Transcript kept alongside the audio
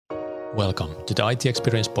Welcome to the IT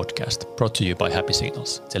Experience podcast, brought to you by Happy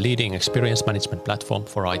Signals, the leading experience management platform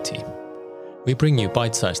for IT. We bring you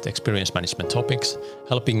bite-sized experience management topics,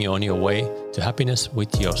 helping you on your way to happiness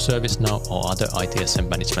with your ServiceNow or other ITSM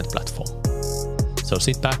management platform. So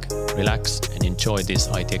sit back, relax, and enjoy this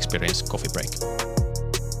IT Experience coffee break.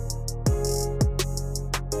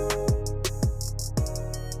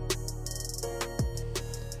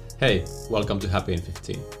 Hey, welcome to Happy in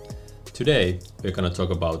 15. Today, we're going to talk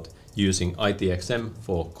about using ITXM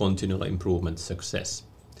for continual improvement success.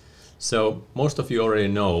 So most of you already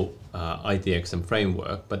know ITXM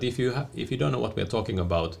framework, but if you don't know what we're talking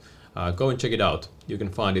about, go and check it out. You can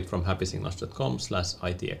find it from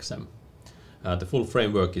happysignals.com/ITXM. The full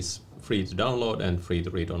framework is free to download and free to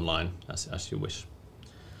read online as you wish.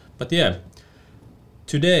 But yeah,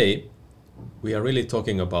 today we are really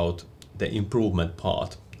talking about the improvement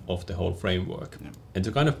part of the whole framework. Yeah. And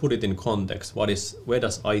to kind of put it in context, where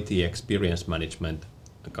does IT experience management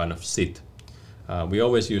kind of sit? We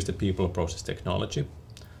always use the people process technology.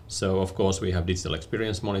 So of course we have digital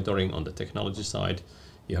experience monitoring on the technology side.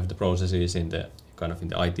 You have the processes in the kind of in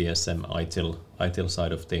the ITSM, ITIL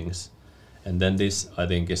side of things. And then this, I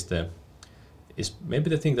think, is maybe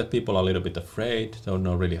the thing that people are a little bit afraid, don't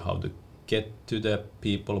know really how to get to the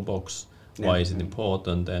people box. Why is it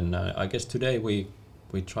important? And I guess today we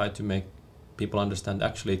try to make people understand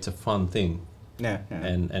actually it's a fun thing.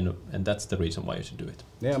 And that's the reason why you should do it.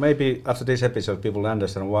 Yeah, maybe after this episode people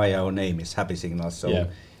understand why our name is Happy Signals. So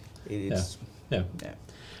it's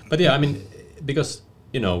But yeah, I mean, because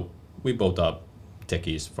we both are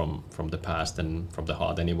techies from the past and from the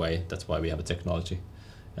heart anyway. That's why we have a technology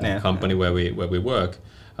company where we work.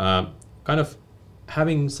 Kind of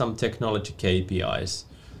having some technology KPIs,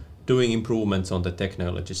 doing improvements on the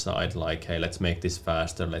technology side, like, hey, let's make this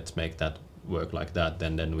faster, let's make that work like that,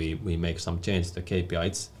 and then we make some change to the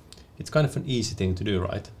KPI. It's kind of an easy thing to do,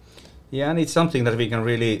 right? Yeah, and it's something that we can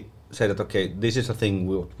really say that, okay, this is a thing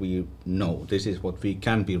what we know, this is what we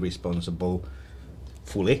can be responsible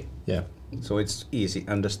fully. Yeah. So it's easy,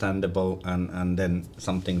 understandable, and then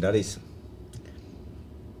something that is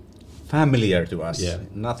familiar to us,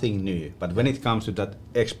 nothing new. But when it comes to that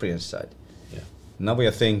experience side, now we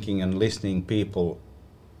are thinking and listening people,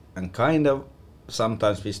 and kind of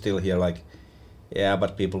sometimes we still hear like,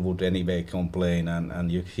 but people would anyway complain,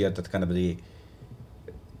 and you hear that kind of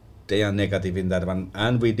they are negative in that one,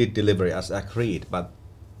 and we did delivery as agreed, but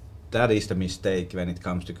that is the mistake when it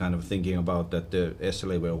comes to kind of thinking about that the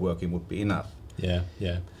SLA we're working would be enough. Yeah.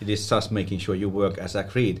 It is just making sure you work as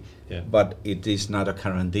agreed, but it is not a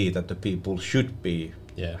guarantee that the people should be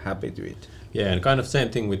happy to it. Yeah, and kind of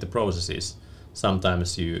same thing with the processes.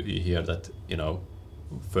 Sometimes you hear that,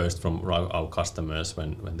 first from our customers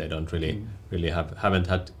when they don't really haven't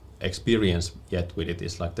had experience yet with it,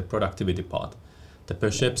 is like the productivity part. The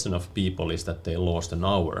perception of people is that they lost an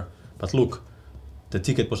hour, but look, the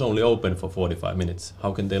ticket was only open for 45 minutes.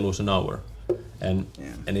 How can they lose an hour? And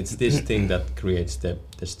it's this thing that creates the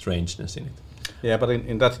strangeness in it. Yeah, but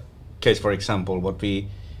in that case, for example, what we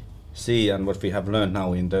see and what we have learned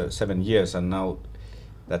now in the 7 years, and now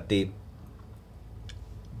that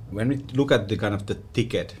when we look at the kind of the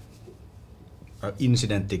ticket,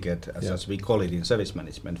 incident ticket, as we call it in service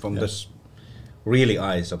management, from the really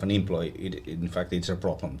eyes of an employee, in fact, it's a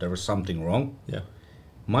problem. There was something wrong. Yeah.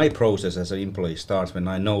 My process as an employee starts when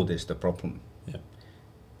I notice the problem. Yeah.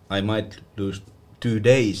 I might lose 2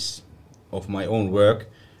 days of my own work.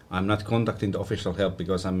 I'm not contacting the official help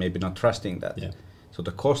because I'm maybe not trusting that. Yeah. So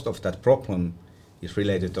the cost of that problem is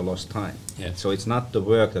related to lost time. Yeah. So it's not the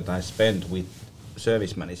work that I spend with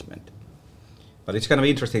service management. But it's kind of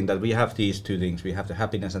interesting that we have these two things. We have the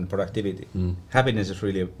happiness and productivity. Happiness is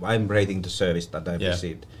really, I'm rating the service that I've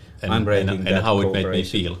received. I'm rating and how it made me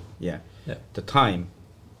feel. Yeah. The time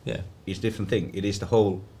is different thing. It is the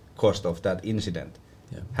whole cost of that incident.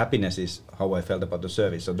 Yeah. Happiness is how I felt about the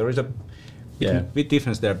service. So there is a bit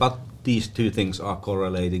difference there, but these two things are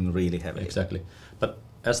correlating really heavily. Exactly. But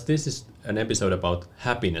as this is an episode about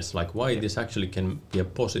happiness, like why this actually can be a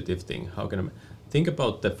positive thing, how can I think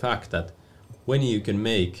about the fact that when you can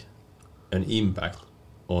make an impact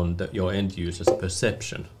on your end user's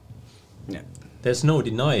perception, there's no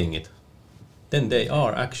denying it, then they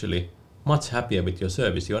are actually much happier with your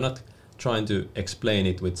service. You're not trying to explain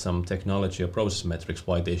it with some technology or process metrics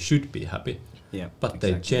why they should be happy, but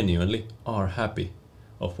they genuinely are happy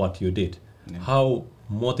of what you did. How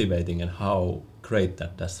motivating and how great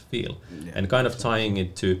that does feel. And kind of tying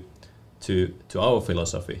it to our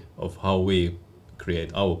philosophy of how we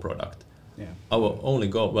create our product. Our only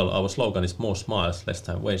goal, our slogan is more smiles, less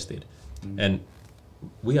time wasted. And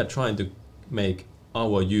we are trying to make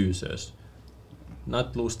our users,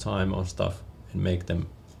 not lose time on stuff and make them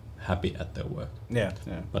happy at their work. Yeah.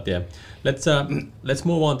 But yeah, let's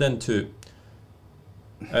move on then to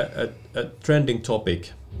a trending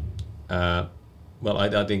topic. Well,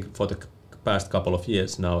 I think for the past couple of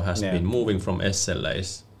years now has been moving from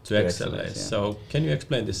SLAs to XLAs. So can you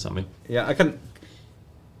explain this, Sami? Yeah, I can.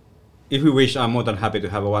 If you wish, I'm more than happy to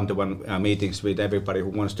have a one-to-one meetings with everybody who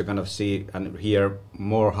wants to kind of see and hear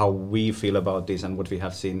more how we feel about this and what we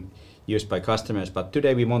have seen used by customers. But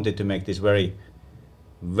today we wanted to make this very,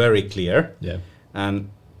 very clear. Yeah. And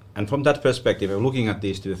from that perspective, of looking at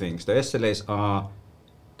these two things, the SLAs are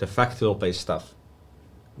the factual-based stuff.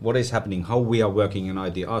 What is happening, how we are working in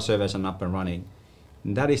IT, our servers are up and running.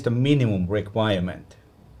 And that is the minimum requirement.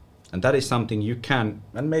 And that is something you can,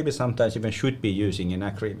 and maybe sometimes even should be using in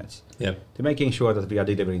agreements. Yeah. To making sure that we are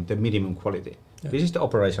delivering the minimum quality. Yeah. This is the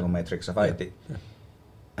operational metrics of IT. Yeah.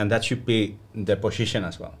 And that should be the position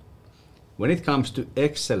as well. When it comes to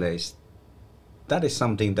XLAs, that is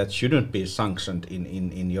something that shouldn't be sanctioned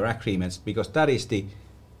in your agreements, because that is the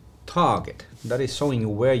target. That is showing you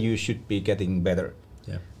where you should be getting better.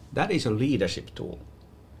 Yeah. That is a leadership tool.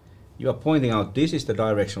 You are pointing out this is the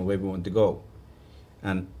direction where we want to go.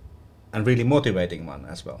 And really motivating one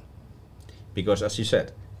as well. Because as you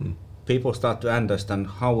said, people start to understand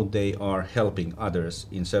how they are helping others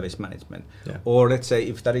in service management. Yeah. Or let's say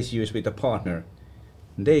if that is used with a partner,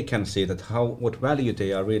 they can see that what value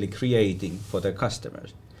they are really creating for their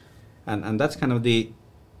customers. And that's kind of the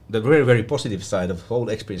very, very positive side of whole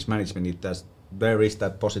experience management. There is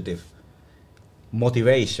that positive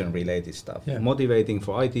motivation related stuff. Yeah. Motivating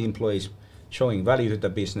for IT employees, showing value to the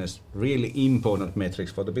business, really important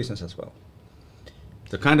metrics for the business as well.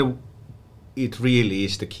 It really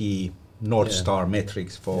is the key North Star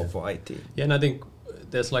metrics for IT. Yeah, and I think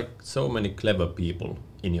there's like so many clever people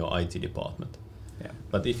in your IT department. Yeah.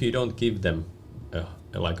 But if you don't give them a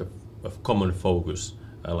common focus,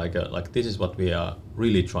 like this is what we are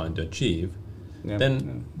really trying to achieve,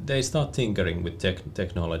 then they start tinkering with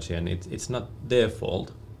technology, and it's not their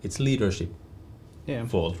fault, it's leadership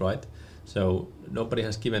fault, right? So nobody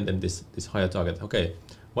has given them this higher target. Okay,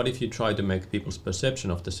 what if you try to make people's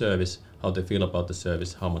perception of the service, how they feel about the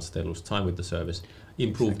service, how much they lose time with the service,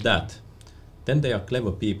 improve that? Then they are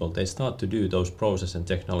clever people. They start to do those process and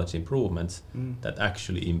technology improvements that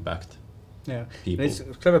actually impact people. It's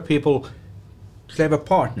clever people, clever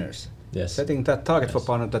partners. Yes. Setting that target for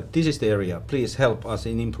partner that this is the area, please help us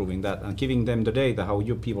in improving that, and giving them the data how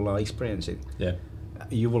you people are experiencing. Yeah.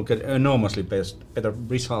 You will get enormously better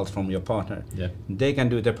results from your partner. Yeah. They can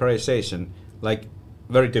do the prioritization, like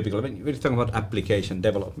very typical. When we're talking about application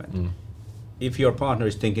development, if your partner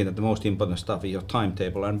is thinking that the most important stuff is your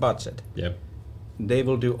timetable and budget, they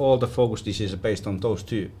will do all the focus decisions based on those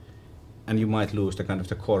two, and you might lose the kind of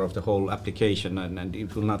the core of the whole application, and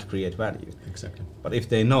it will not create value. Exactly. But if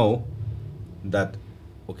they know that,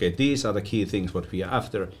 okay, these are the key things what we are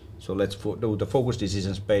after, so let's do the focus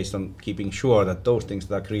decisions based on keeping sure that those things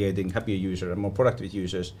that are creating happier users and more productive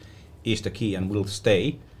users is the key and will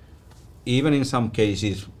stay, even in some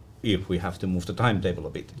cases if we have to move the timetable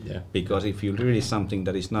a bit. Yeah. Because if you release something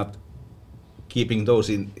that is not keeping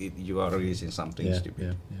those in, you are releasing something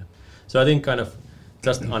stupid. Yeah. So I think kind of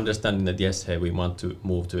just understanding that yes, hey, we want to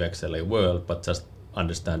move to XLA world, but just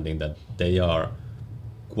understanding that they are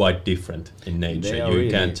quite different in nature. You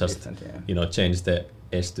really can't just change the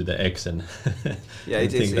S to the X and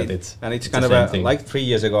it's kind of like 3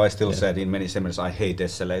 years ago I still said in many seminars I hate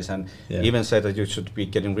SLAs, and even said that you should be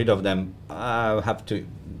getting rid of them. I have to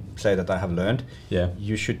say that I have learned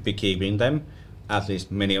you should be keeping them, at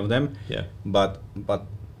least many of them. But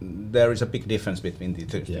there is a big difference between the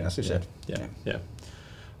two, as you said.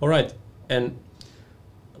 All right, and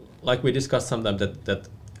like we discussed sometimes that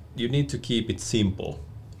you need to keep it simple,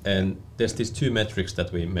 and there's these two metrics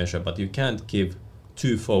that we measure, but you can't give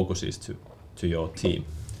two focuses to your team.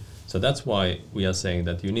 So that's why we are saying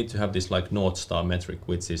that you need to have this like North Star metric,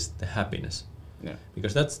 which is the happiness,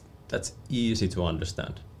 because that's easy to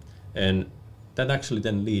understand, and that actually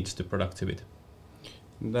then leads to productivity.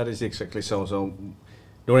 That is exactly so. So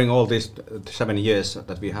during all these 7 years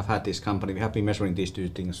that we have had this company, we have been measuring these two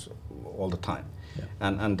things all the time,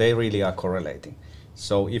 and they really are correlating.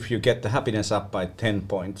 So if you get the happiness up by 10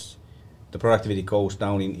 points, the productivity goes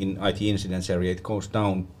down in IT incidents area, it goes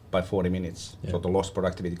down by 40 minutes. So the lost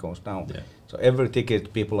productivity goes down. So every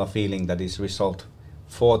ticket people are feeling that is resolved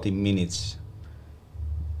 40 minutes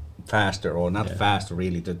faster, or not faster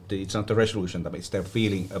really. It's not the resolution, but it's their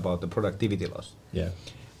feeling about the productivity loss.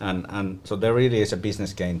 And so there really is a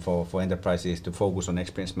business gain for enterprises to focus on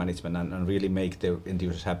experience management and really make their end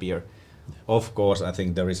users happier Of course, I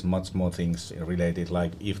think there is much more things related,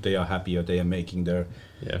 like if they are happy or they are making their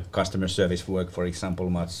customer service work, for example,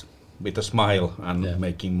 much with a smile and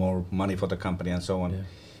making more money for the company and so on. Yeah.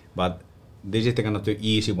 But this is the kind of the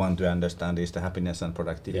easy one to understand, is the happiness and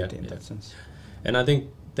productivity in that sense. And I think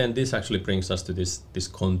then this actually brings us to this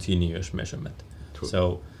continuous measurement.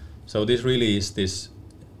 True. So this really is this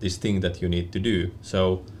thing that you need to do.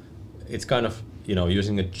 So it's kind of,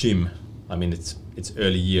 using a gym. I mean, it's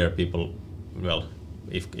early year, people, well,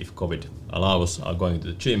 if COVID allows, are going to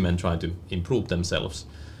the gym and trying to improve themselves.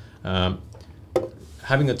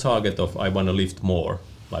 Having a target of I want to lift more,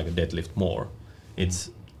 like a deadlift more, it's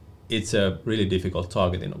a really difficult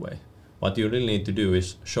target in a way. What you really need to do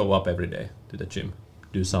is show up every day to the gym,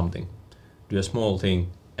 do something, do a small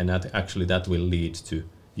thing, and that will lead to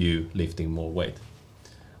you lifting more weight.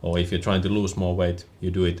 Or if you're trying to lose more weight, you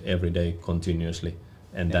do it every day continuously,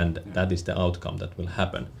 and then that is the outcome that will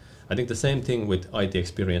happen. I think the same thing with IT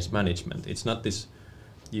experience management. It's not this,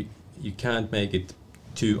 you can't make it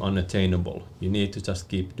too unattainable. You need to just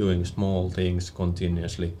keep doing small things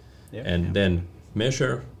continuously, then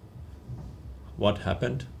measure what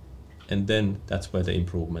happened, and then that's where the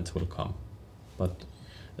improvements will come. But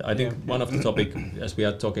I think one of the topic, as we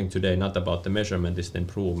are talking today, not about the measurement, is the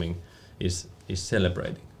improving, is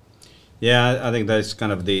celebrating. Yeah, I think that's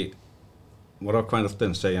kind of what I kind of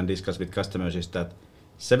then say and discuss with customers is that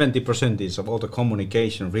 70% of all the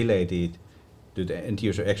communication related to the end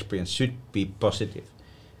user experience should be positive.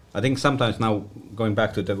 I think sometimes now, going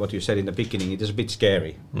back to what you said in the beginning, it is a bit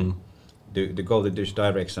scary to go in this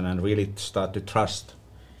direction and really start to trust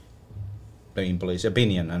the employee's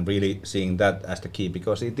opinion and really seeing that as the key,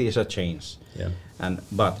 because it is a change.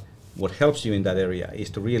 But what helps you in that area is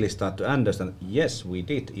to really start to understand, yes, we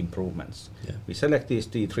did improvements. We select these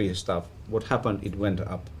T3 stuff. What happened? It went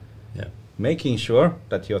up. Making sure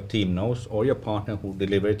that your team knows, or your partner who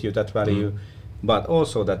delivered you that value, but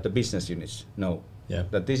also that the business units know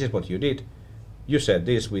that this is what you did. You said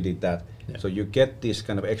this, we did that. So you get this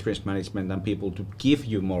kind of experience management and people to give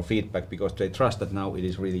you more feedback because they trust that now it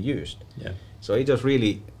is really used. So it is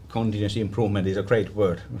really, continuous improvement is a great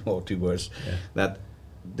word, or two words, that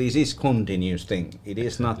this is continuous thing. It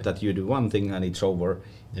is not that you do one thing and it's over.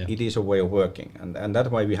 It is a way of working, and that's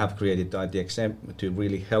why we have created the ITXM, to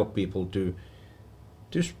really help people to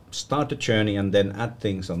start the journey and then add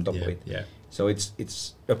things on top of it. So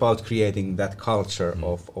it's about creating that culture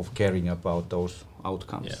of caring about those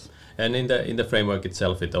outcomes. And in the framework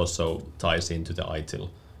itself, it also ties into the ITIL,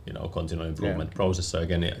 continual improvement process. So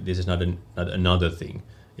again, this is not another thing.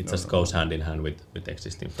 It just goes hand in hand with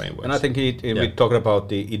existing frameworks. And I think we talked about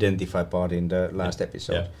the identify part in the last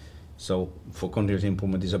episode. So for continuous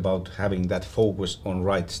improvement is about having that focus on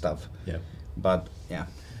right stuff. But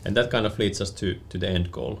and that kind of leads us to the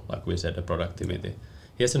end goal, like we said, the productivity.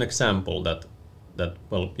 Here's an example that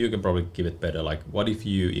well, you can probably give it better. Like, what if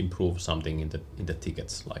you improve something in the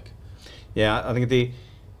tickets? Like, I think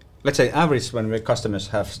let's say average, when customers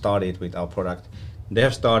have started with our product, they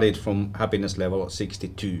have started from happiness level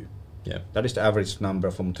 62. That is the average number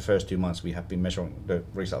from the first 2 months we have been measuring the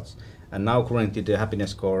results. And now currently the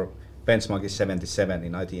happiness score benchmark is 77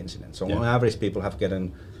 in IT incidents. So on average, people have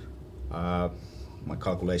gotten, my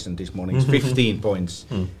calculation this morning is 15 points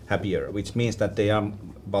happier, which means that they are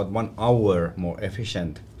about 1 hour more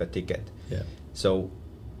efficient per ticket. So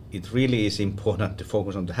it really is important to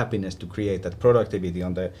focus on the happiness to create that productivity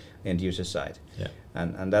on the end user side.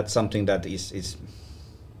 And that's something that is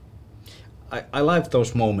I like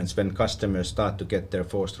those moments when customers start to get their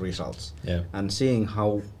first results and seeing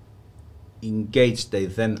how engaged they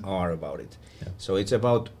then are about it. So it's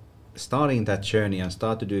about starting that journey and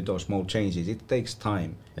start to do those small changes. It takes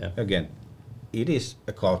time. Again, it is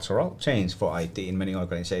a cultural change for IT in many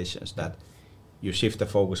organizations, that you shift the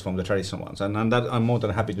focus from the traditional ones. And that I'm more than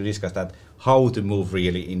happy to discuss that, how to move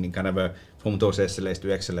really in kind of from those SLAs to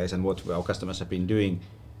XLAs, and what our customers have been doing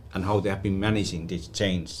and how they have been managing this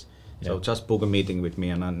change. So just book a meeting with me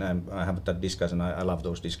and I have that discussion. I love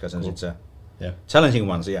those discussions. It's challenging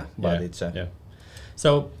ones, but it's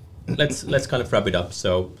So let's kind of wrap it up.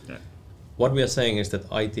 So what we are saying is that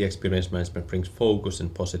IT experience management brings focus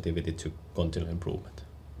and positivity to continual improvement.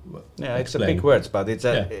 It's a big words, but it's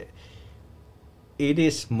it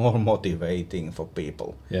is more motivating for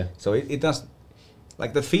people. So it does,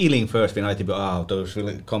 like the feeling first when IT people, those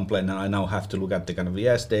really complain and I now have to look at the kind of,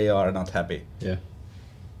 yes, they are not happy.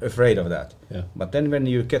 Afraid of that. But then when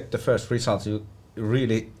you get the first results,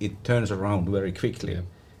 it turns around very quickly.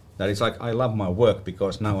 That it's like, I love my work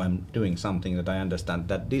because now I'm doing something that I understand.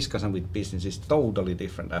 That discussion with business is totally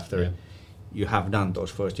different after you have done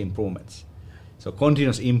those first improvements. So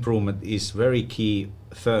continuous improvement is very key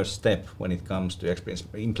first step when it comes to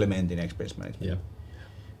implementing experience management. Yeah.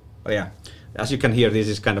 But yeah, as you can hear, this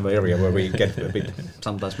is kind of an area where we get a bit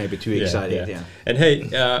sometimes maybe too excited. Yeah. And hey,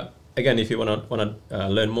 again, if you wanna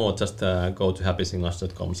learn more, just go to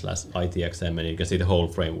happysingers.com/ITXM and you can see the whole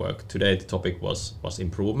framework. Today the topic was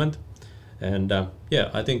improvement, and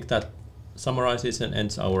I think that summarizes and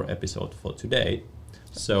ends our episode for today.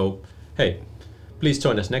 So hey, please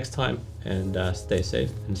join us next time and stay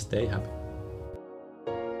safe and stay happy.